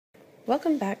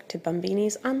Welcome back to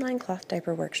Bumbini's online cloth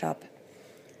diaper workshop.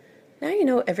 Now you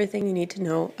know everything you need to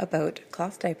know about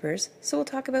cloth diapers, so we'll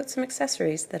talk about some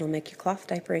accessories that'll make your cloth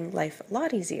diapering life a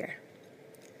lot easier.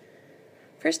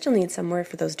 First, you'll need somewhere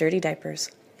for those dirty diapers.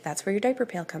 That's where your diaper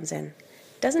pail comes in.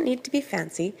 It doesn't need to be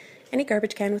fancy. Any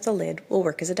garbage can with a lid will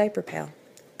work as a diaper pail.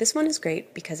 This one is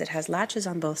great because it has latches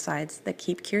on both sides that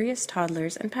keep curious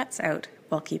toddlers and pets out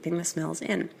while keeping the smells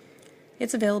in.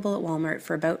 It's available at Walmart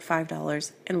for about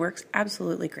 $5 and works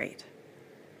absolutely great.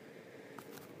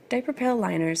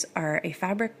 Diaper-pail-liners are a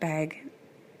fabric bag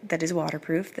that is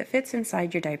waterproof that fits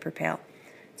inside your diaper pail.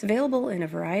 It's available in a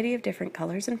variety of different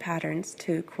colors and patterns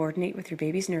to coordinate with your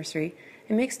baby's nursery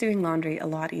and makes doing laundry a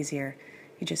lot easier.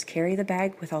 You just carry the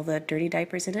bag with all the dirty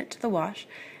diapers in it to the wash,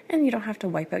 and you don't have to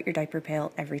wipe out your diaper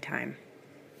pail every time.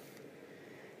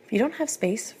 If you don't have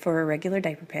space for a regular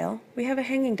diaper pail, we have a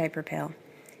hanging diaper pail.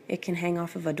 It can hang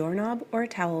off of a doorknob or a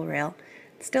towel rail.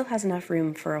 It still has enough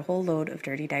room for a whole load of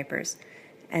dirty diapers,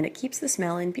 and it keeps the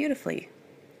smell in beautifully.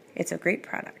 It's a great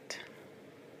product.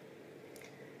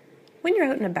 When you're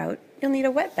out and about, you'll need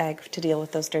a wet bag to deal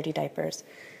with those dirty diapers.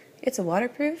 It's a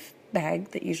waterproof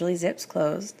bag that usually zips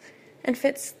closed and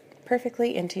fits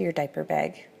perfectly into your diaper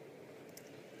bag.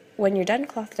 When you're done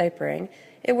cloth diapering,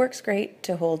 it works great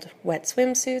to hold wet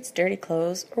swimsuits, dirty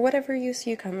clothes, or whatever use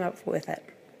you come up with it.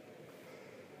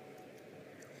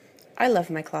 I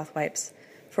love my cloth wipes.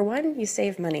 For one, you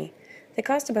save money. They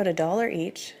cost about $1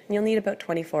 each, and you'll need about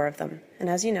 24 of them. And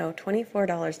as you know,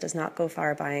 $24 does not go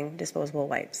far buying disposable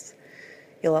wipes.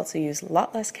 You'll also use a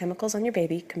lot less chemicals on your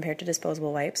baby compared to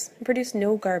disposable wipes and produce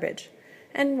no garbage.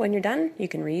 And when you're done, you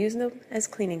can reuse them as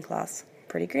cleaning cloths.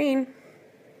 Pretty green.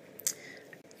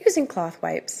 Using cloth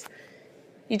wipes,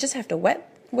 you just have to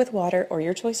wet with water or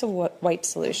your choice of wipe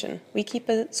solution. We keep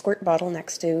a squirt bottle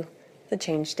next to the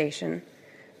change station.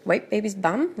 Wipe baby's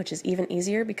bum, which is even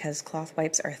easier because cloth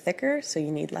wipes are thicker, so you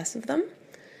need less of them.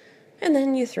 And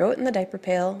then you throw it in the diaper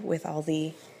pail with all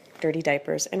the dirty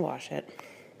diapers and wash it.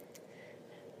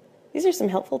 These are some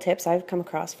helpful tips I've come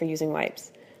across for using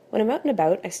wipes. When I'm out and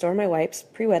about, I store my wipes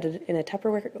pre-wetted in a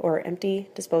Tupperware or empty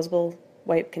disposable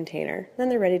wipe container. Then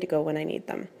they're ready to go when I need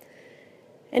them.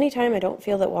 Anytime I don't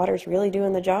feel that water's really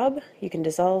doing the job, you can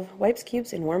dissolve wipes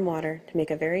cubes in warm water to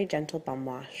make a very gentle bum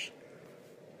wash.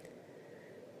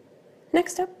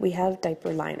 Next up, we have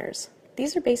diaper liners.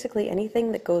 These are basically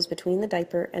anything that goes between the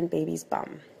diaper and baby's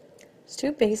bum. There's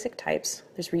two basic types.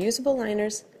 There's reusable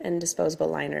liners and disposable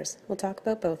liners. We'll talk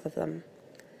about both of them.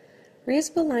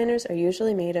 Reusable liners are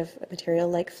usually made of a material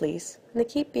like fleece, and they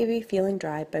keep baby feeling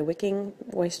dry by wicking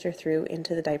moisture through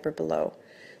into the diaper below.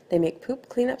 They make poop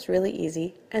cleanups really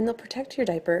easy, and they'll protect your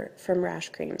diaper from rash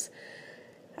creams.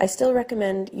 I still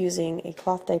recommend using a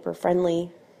cloth diaper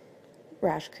friendly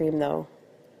rash cream though.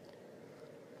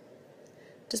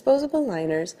 Disposable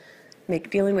liners make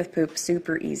dealing with poop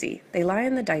super easy. They lie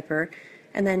in the diaper,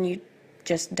 and then you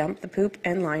just dump the poop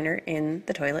and liner in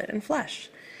the toilet and flush.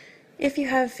 If you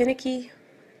have finicky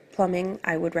plumbing,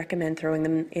 I would recommend throwing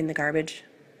them in the garbage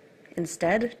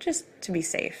instead, just to be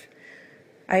safe.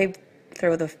 I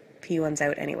throw the pee ones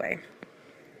out anyway.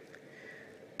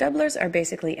 Doublers are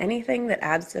basically anything that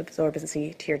adds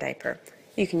absorbency to your diaper.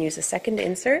 You can use a second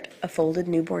insert, a folded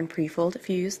newborn pre-fold if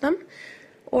you use them,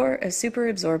 or a super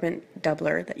absorbent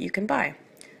doubler that you can buy.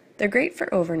 They're great for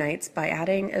overnights by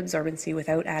adding absorbency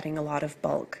without adding a lot of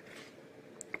bulk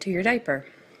to your diaper.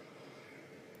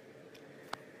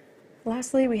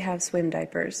 Lastly, we have swim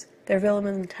diapers. They're available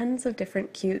in tons of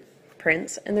different cute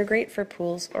prints, and they're great for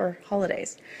pools or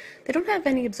holidays. They don't have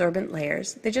any absorbent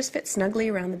layers. They just fit snugly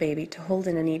around the baby to hold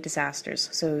in any disasters,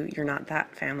 so you're not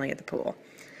that family at the pool.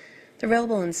 They're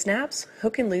available in snaps,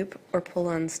 hook and loop, or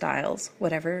pull-on styles,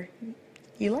 whatever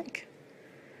you like.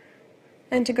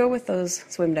 And to go with those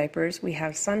swim diapers, we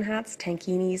have sun hats,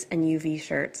 tankinis, and UV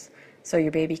shirts, so your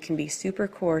baby can be super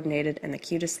coordinated and the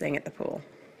cutest thing at the pool.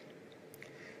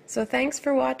 So thanks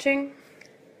for watching.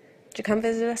 You come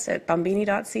visit us at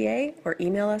bumbini.ca or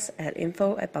email us at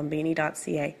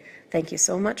info@bumbini.ca. Thank you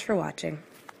so much for watching.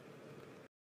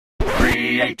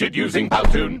 Created using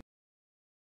Powtoon.